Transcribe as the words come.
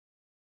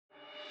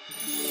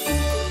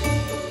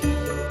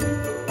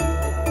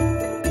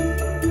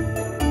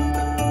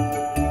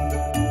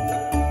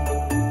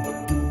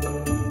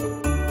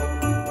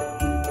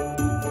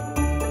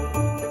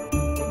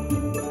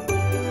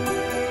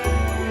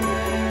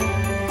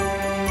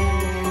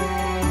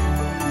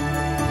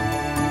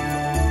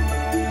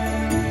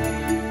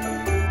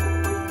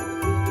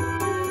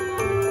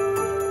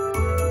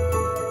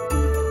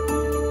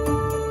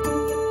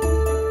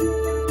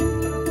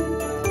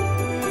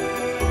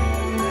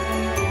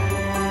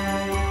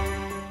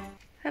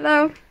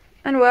Hello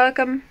and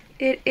welcome.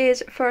 It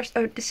is 1st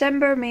of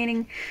December,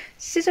 meaning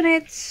Sisu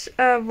Knits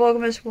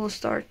Vlogmas will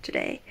start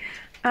today.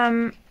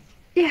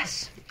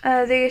 This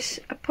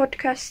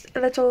podcast,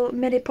 a little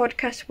mini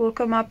podcast, will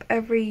come up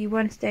every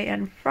Wednesday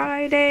and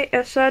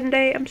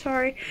Sunday, I'm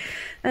sorry,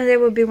 and there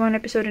will be one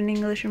episode in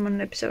English and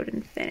one episode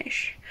in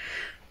Finnish,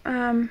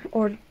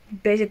 or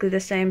basically the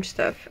same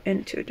stuff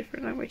in 2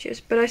 different languages.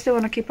 But I still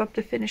want to keep up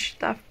the Finnish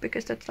stuff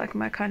because that's like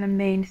my kind of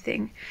main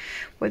thing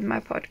with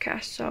my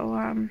podcast.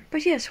 So,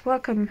 but yes,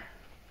 welcome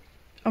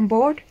on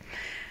board.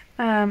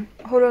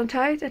 Hold on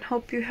tight and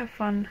hope you have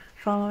fun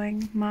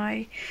following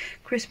my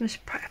Christmas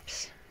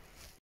preps.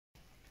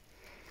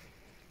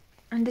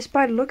 And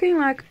despite looking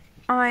like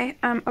I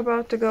am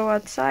about to go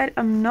outside,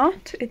 I'm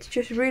not. It's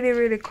just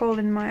really cold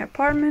in my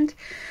apartment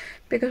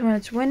because when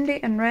it's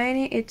windy and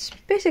rainy, it's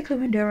basically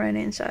windy and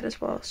rainy inside as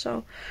well.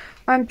 So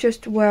I'm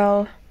just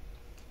well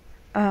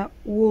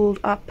wooled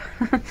up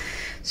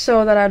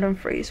so that I don't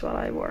freeze while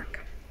I work.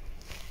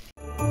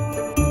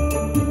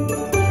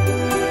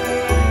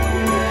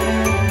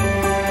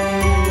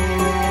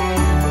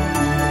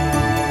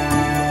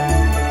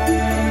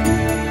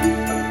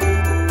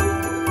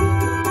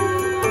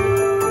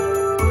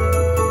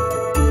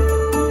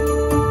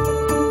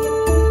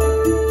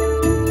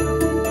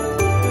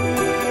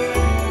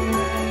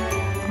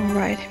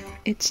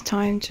 It's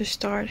time to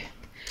start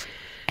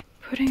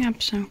putting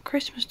up some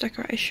Christmas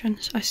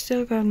decorations. I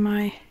still got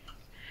my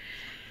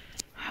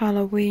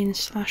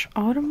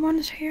Halloween/autumn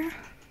ones here,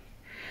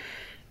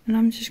 and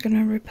I'm just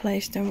gonna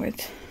replace them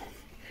with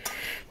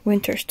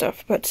winter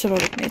stuff, but some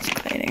of it needs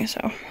cleaning,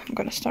 so I'm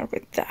gonna start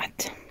with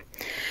that.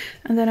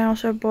 And then I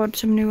also bought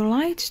some new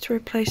lights to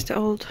replace the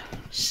old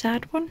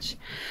sad ones,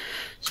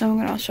 so I'm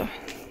gonna also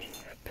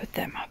put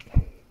them up.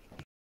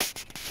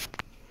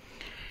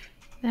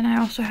 Then I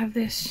also have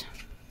this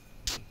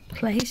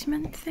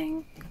placement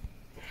thing.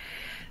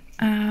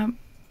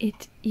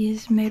 It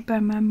is made by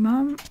my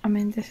mom.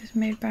 This is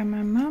made by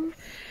my mom,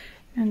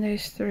 and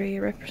these 3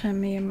 represent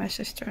me and my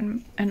sister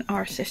and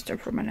our sister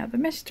from another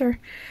mister.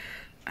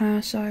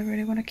 So I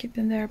really want to keep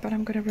them there, but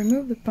I'm gonna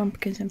remove the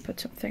pumpkins and put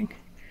something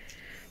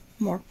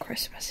more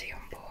Christmassy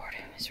on board.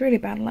 It's really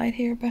bad light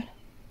here, but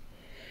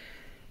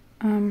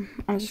I'm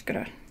just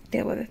gonna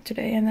deal with it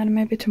today, and then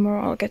maybe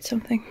tomorrow I'll get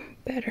something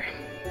better.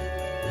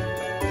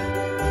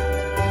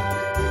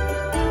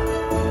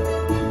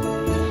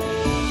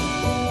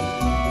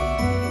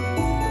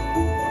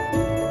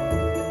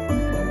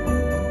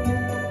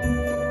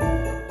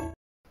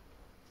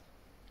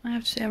 I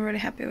have to say I'm really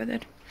happy with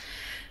it.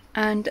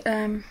 And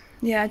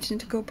yeah, I just need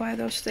to go buy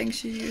those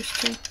things you use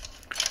to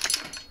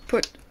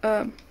put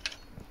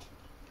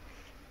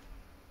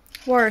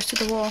wires to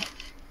the wall,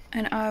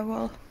 and I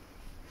will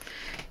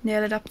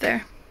nail it up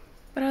there.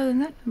 But other than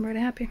that, I'm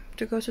really happy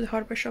to go to the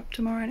hardware shop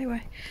tomorrow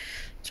anyway.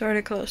 It's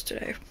already closed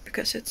today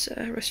because it's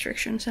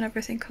restrictions and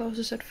everything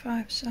closes at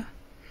 5, so.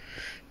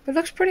 But it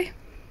looks pretty.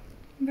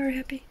 I'm very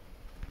happy.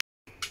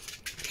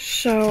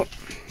 So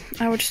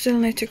I would still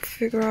need to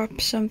figure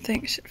out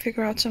something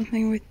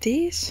with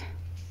these.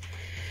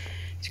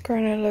 It's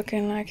currently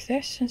looking like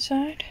this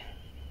inside,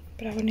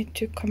 but I would need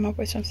to come up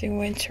with something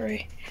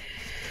wintry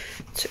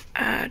to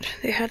add.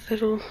 They had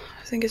little,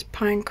 I think it's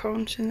pine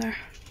cones in there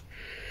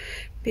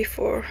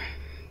before,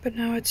 but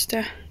now it's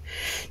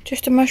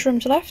just the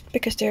mushrooms left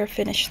because they're a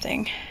Finnish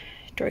thing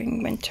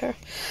during winter.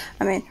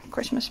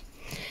 Christmas.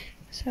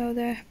 So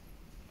the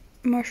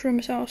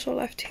mushrooms are also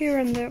left here,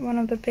 and one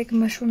of the big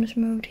mushrooms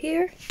moved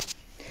here.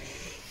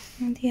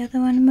 And the other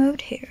one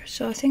moved here,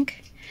 so I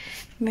think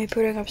maybe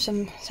putting up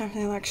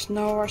something like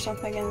snow or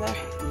something in there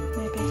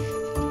maybe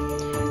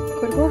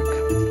could work.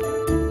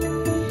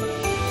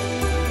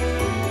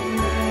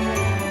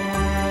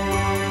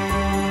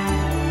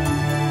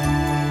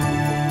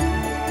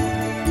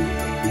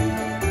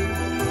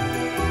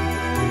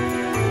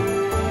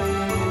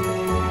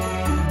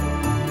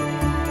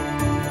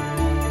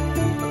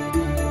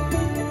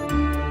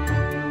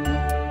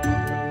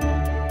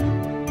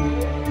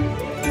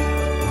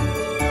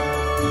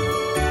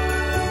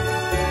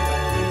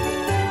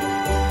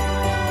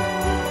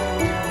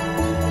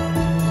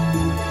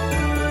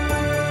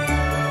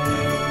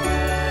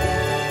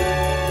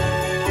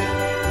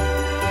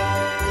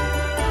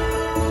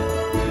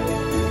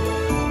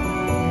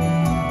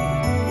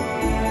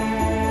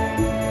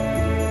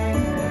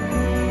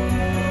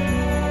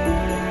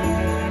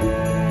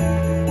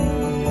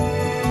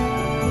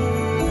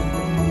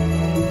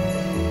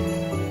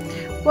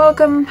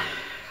 Welcome.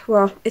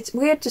 Well, it's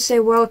weird to say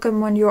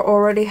welcome when you're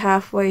already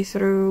halfway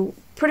through,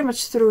 pretty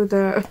much through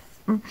the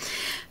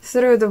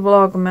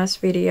Vlogmas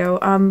video.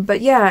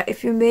 But yeah,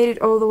 if you made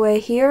it all the way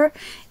here,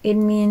 it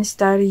means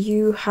that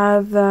you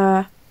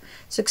have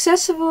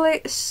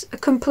successfully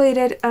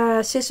completed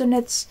Sisu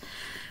Knits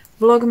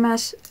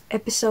Vlogmas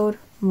episode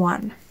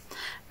 1.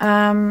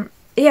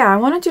 Yeah, I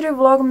wanted to do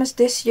Vlogmas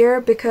this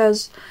year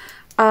because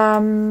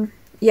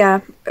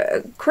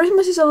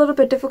Christmas is a little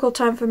bit difficult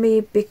time for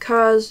me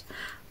because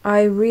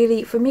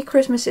for me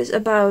Christmas is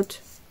about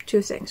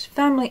two things,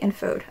 family and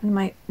food. And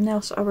my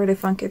nails are really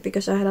funky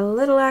because I had a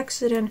little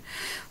accident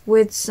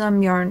with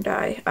some yarn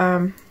dye.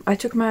 I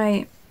took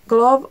my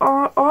glove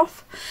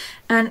off,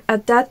 and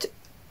at that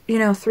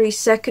 3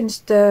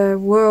 seconds the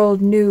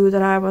world knew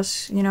that I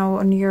was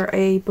near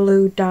a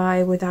blue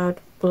dye without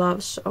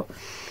gloves. So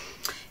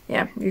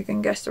yeah, you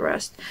can guess the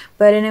rest.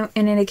 But in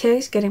any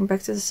case, getting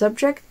back to the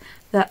subject,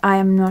 that I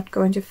am not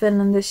going to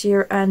Finland this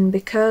year, and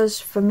because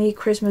for me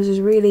Christmas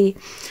is really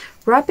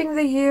wrapping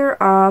the year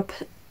up,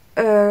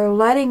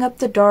 lighting up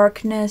the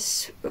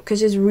darkness,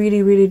 because it's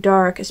really, really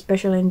dark,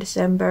 especially in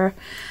December.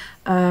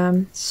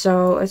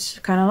 So it's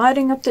kind of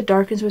lighting up the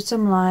darkness with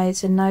some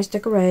lights and nice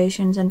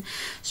decorations, and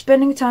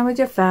spending time with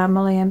your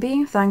family and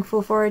being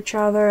thankful for each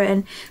other,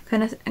 and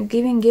kind of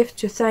giving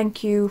gifts to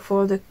thank you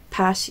for the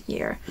past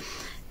year.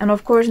 And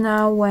of course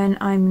now when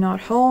I'm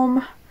not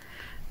home,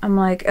 I'm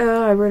like,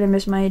 oh, I really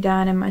miss my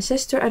dad and my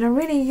sister. I don't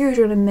really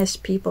usually miss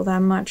people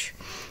that much.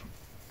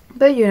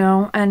 But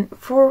and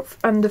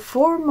the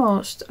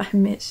foremost, I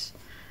miss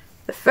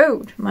the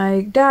food.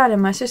 My dad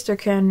and my sister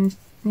can,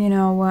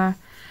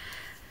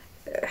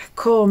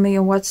 call me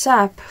on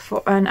WhatsApp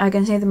and I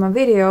can send them a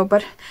video,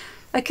 but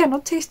I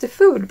cannot taste the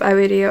food by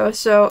video,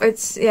 so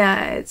it's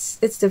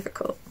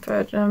difficult.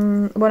 But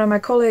one of my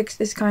colleagues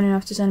is kind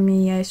enough to send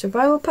me a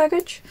survival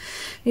package.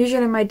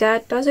 Usually my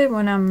dad does it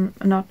when I'm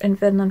not in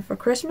Finland for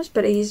Christmas,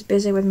 but he's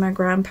busy with my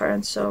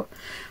grandparents, so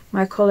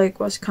my colleague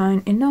was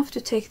kind enough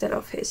to take that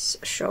off his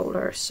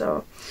shoulder.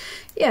 So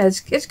yeah,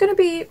 it's gonna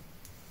be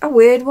a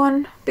weird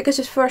one because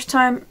it's first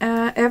time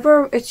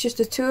ever. It's just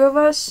the two of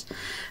us,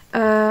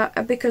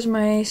 because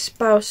my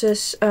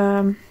spouse's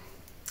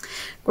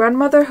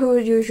grandmother, who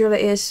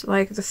usually is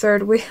like the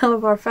third wheel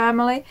of our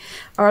family,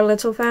 our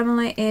little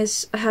family,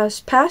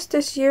 has passed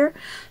this year.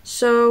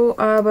 So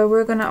but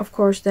we're gonna of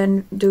course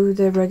then do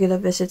the regular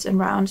visits and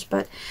rounds.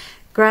 But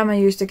grandma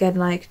used to get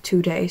like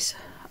 2 days,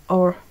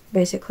 or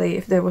basically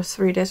if there was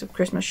 3 days of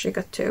Christmas she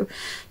got 2,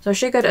 so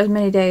she got as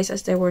many days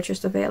as they were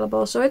just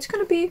available. So it's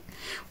gonna be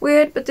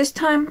weird, but this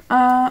time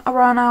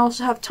around I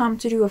also have time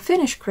to do a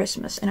Finnish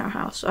Christmas in our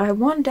house. So I have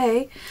 1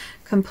 day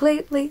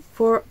completely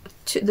for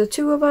the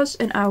two of us,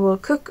 and I will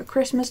cook a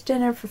Christmas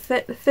dinner for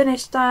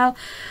Finnish style.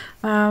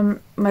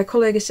 My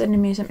colleague is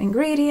sending me some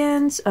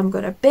ingredients. I'm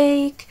gonna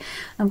bake.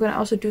 I'm gonna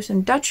also do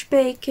some Dutch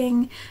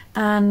baking,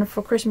 and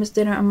for Christmas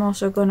dinner I'm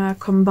also gonna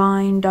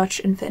combine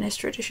Dutch and Finnish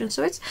traditions.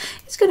 So it's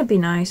gonna be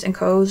nice and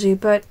cozy.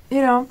 But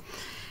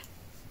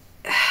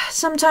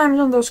sometimes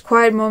on those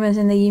quiet moments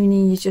in the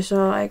evening you just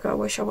are like, I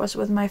wish I was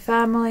with my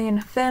family in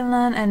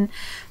Finland. And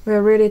we're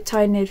a really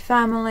tight-knit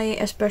family,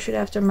 especially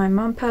after my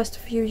mom passed a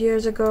few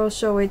years ago.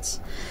 So it's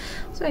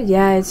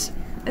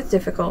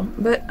difficult,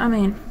 but I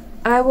mean,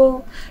 I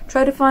will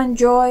try to find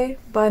joy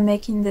by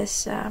making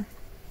this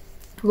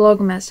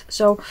Vlogmas.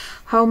 So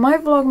how my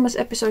Vlogmas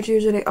episodes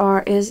usually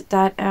are is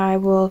that I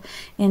will,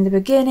 in the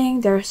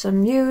beginning there's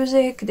some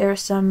music,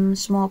 there's some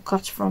small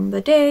cuts from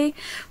the day,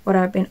 what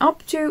I've been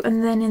up to,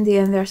 and then in the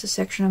end there's a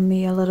section of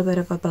me, a little bit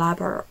of a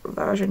blabber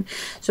version.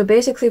 So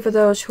basically for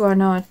those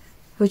who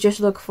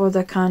just look for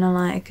the kind of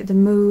like the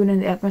mood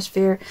and the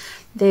atmosphere,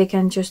 they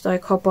can just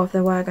like hop off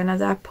the wagon at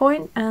that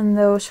point, and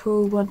those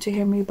who want to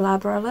hear me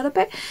blabber a little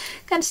bit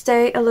can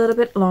stay a little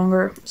bit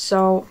longer.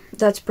 So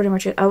that's pretty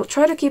much it. I will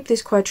try to keep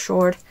this quite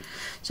short.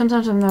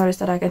 Sometimes I've noticed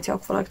that I can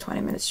talk for like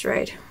 20 minutes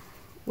straight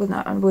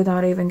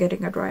without even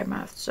getting a dry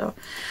mouth. So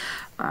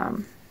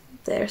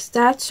there's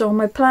that. So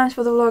my plans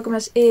for the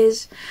Vlogmas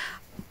is,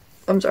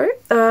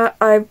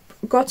 I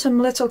got some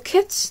little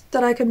kits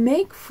that I can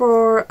make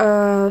for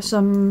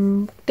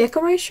some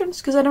decorations,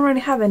 because I don't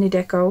really have any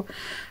deco.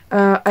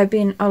 I've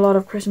been a lot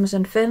of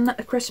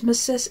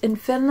Christmases in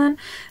Finland,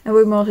 and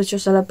we mostly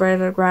just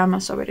celebrated our grandma,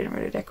 so we didn't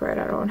really decorate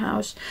our own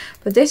house.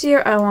 But this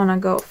year I want to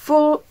go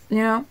full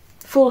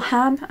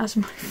ham, as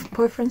my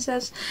boyfriend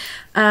says,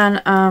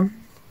 and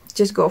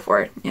just go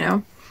for it.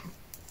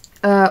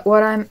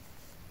 What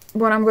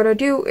I'm gonna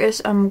do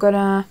is I'm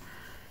gonna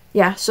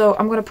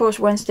post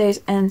Wednesdays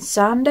and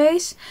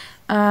Sundays.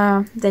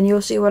 Then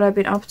you'll see what I've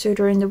been up to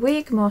during the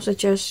week, mostly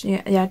just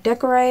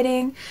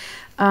decorating.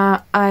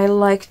 I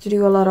like to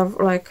do a lot of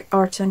like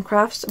arts and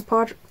crafts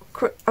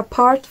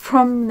apart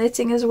from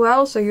knitting as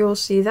well, so you'll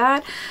see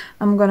that.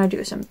 I'm gonna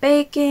do some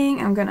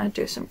baking, I'm gonna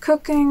do some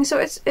cooking, so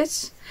it's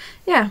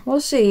we'll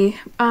see.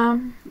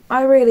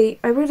 I really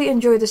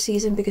enjoy the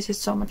season because it's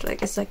so much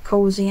it's like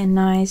cozy and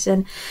nice,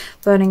 and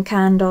burning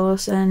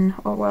candles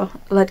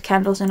lit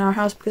candles in our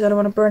house because I don't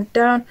want to burn it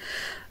down.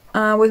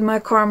 With my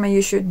karma,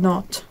 you should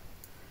not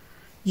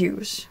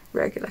use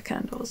regular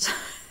candles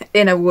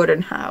in a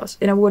wooden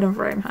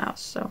frame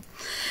house.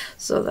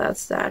 So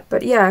that's that.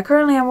 But yeah,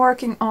 currently I'm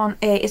working on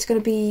it's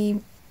gonna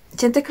be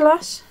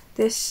Sinterklaas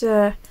this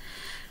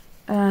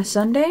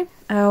Sunday.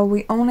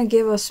 We only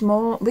give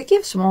small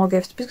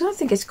gifts because I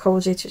think it's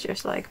cozy to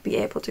just like be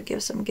able to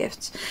give some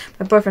gifts.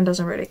 My boyfriend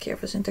doesn't really care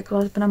for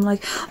Sinterklaas, but I'm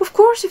like, of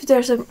course, if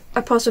there's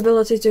a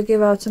possibility to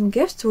give out some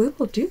gifts, we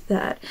will do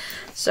that.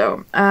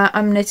 So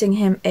I'm knitting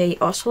him a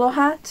Oslo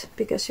hat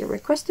because he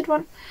requested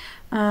one.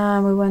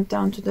 We went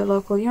down to the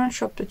local yarn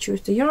shop to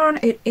choose the yarn.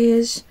 It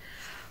is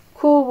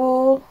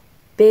Cowl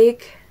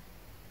Big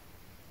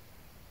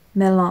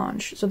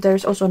Melange. So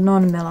there's also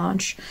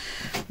non-melange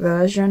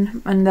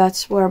version, and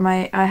that's where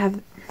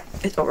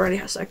it already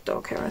has like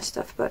dog hair and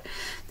stuff, but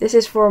this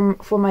is for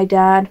my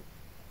dad,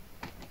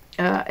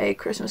 a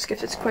Christmas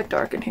gift. It's quite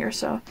dark in here,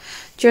 so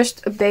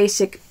just a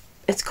basic,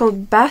 it's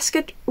called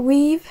basket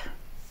weave.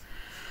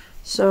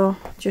 So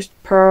just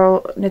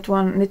purl, knit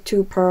 1, knit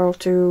 2, purl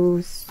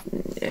 2,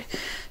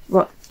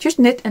 well, just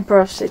knit and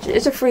purl stitch.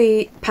 It's a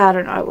free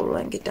pattern. I will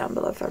link it down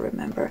below if I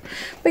remember.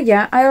 But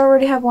yeah, I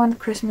already have one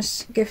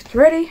Christmas gift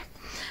ready.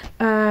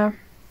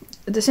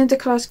 The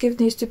Sinterklaas gift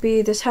needs to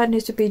be, this hat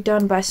needs to be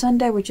done by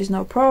Sunday, which is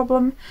no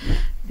problem,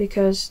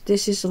 because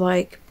this is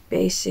like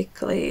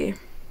basically,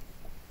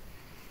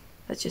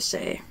 let's just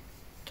say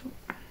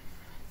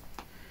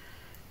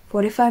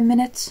 45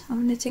 minutes of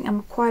knitting.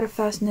 I'm quite a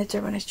fast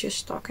knitter when it's just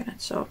stocking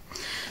it, so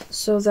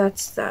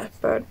that's that.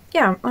 But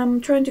yeah,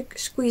 I'm trying to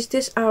squeeze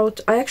this out.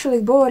 I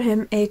actually bought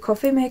him a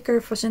coffee maker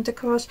for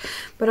Sinterklaas,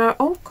 but our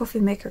old coffee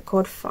maker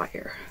caught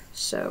fire,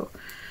 so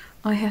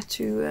I had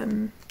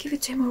to give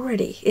it to him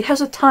already. It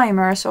has a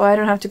timer, so I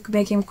don't have to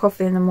make him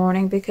coffee in the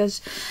morning, because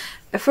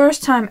the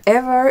first time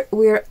ever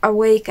we're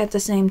awake at the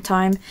same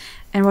time,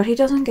 and what he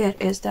doesn't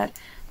get is that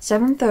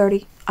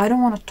 7:30, I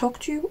don't want to talk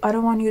to you, I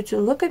don't want you to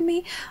look at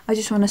me, I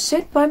just want to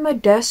sit by my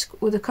desk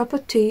with a cup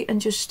of tea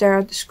and just stare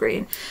at the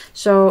screen.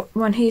 So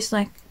when he's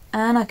like,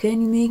 Anna,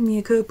 can you make me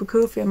a cup of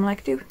coffee? I'm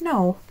like, dude,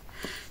 no.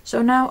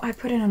 So now I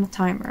put it on a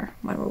timer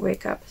when we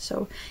wake up,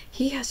 so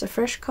he has a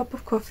fresh cup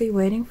of coffee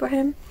waiting for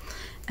him,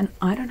 and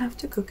I don't have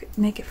to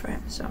make it for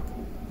him, so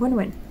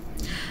win-win.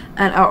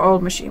 And our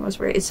old machine was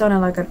it sounded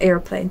like an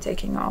airplane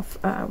taking off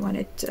when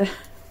it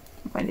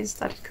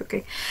started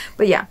cooking.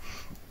 But yeah,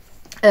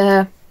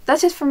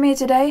 that's it for me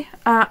today.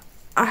 I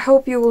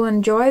hope you will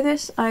enjoy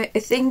this. I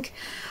think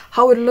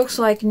how it looks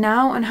like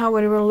now and how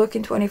it will look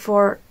in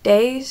 24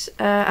 days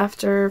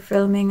after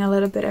filming a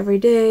little bit every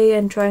day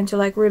and trying to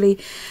like really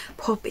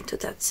pop into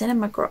that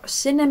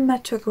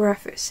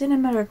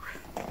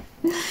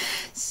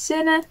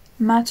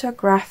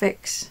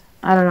cinematographics.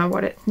 I don't know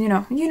what it, you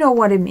know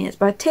what it means,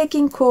 but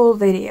taking cool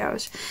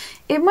videos.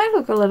 It might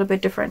look a little bit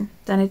different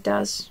than it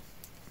does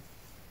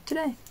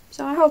today.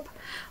 So I hope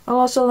I'll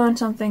also learn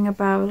something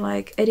about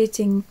like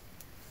editing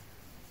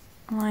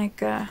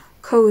like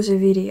cozy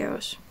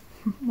videos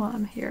while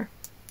I'm here.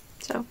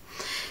 So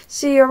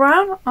see you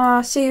around,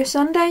 see you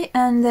Sunday,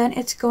 and then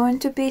it's going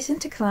to be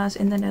Sinterklaas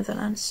in the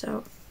Netherlands.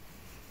 So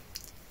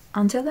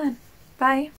until then, bye.